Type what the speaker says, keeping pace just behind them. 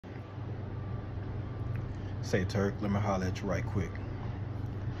Say, Turk, let me holler at you right quick.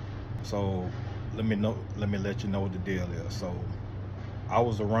 So let me let you know what the deal is. So I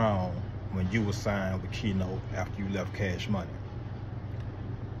was around when you were signed with Keynote after you left Cash Money.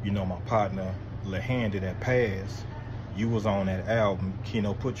 You know, my partner LaHandy that passed, you was on that album.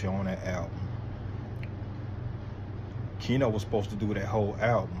 Keynote put you on that album. Keynote was supposed to do that whole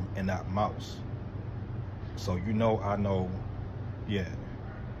album and not Mouse. So I know, yeah.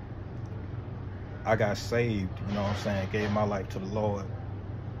 I got saved, you know what I'm saying, gave my life to the Lord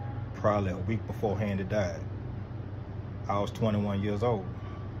probably a week before Handy died. I was 21 years old.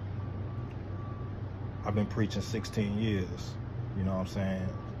 I've been preaching 16 years, you know what I'm saying?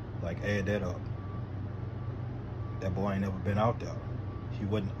 Like, add that up. That boy ain't never been out there. He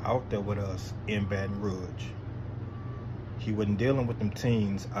wasn't out there with us in Baton Rouge. He wasn't dealing with them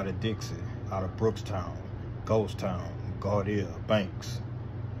teens out of Dixie, out of Brookstown, Ghost Town, Gardere, Banks,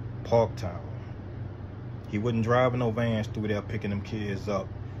 Parktown. He wasn't driving no vans through there picking them kids up,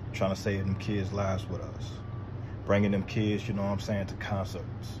 trying to save them kids' lives with us. Bringing them kids, you know what I'm saying, to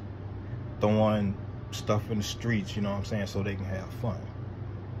concerts. Throwing stuff in the streets, you know what I'm saying, so they can have fun.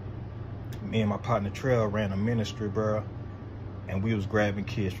 Me and my partner Trail ran a ministry, bro, and we was grabbing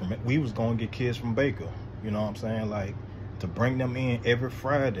kids we was gonna get kids from Baker, you know what I'm saying, like, to bring them in every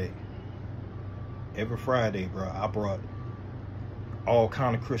Friday. Every Friday, bro, I brought all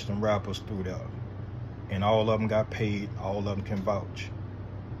kind of Christian rappers through there. And all of them got paid, all of them can vouch.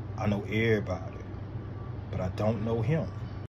 I know everybody, but I don't know him.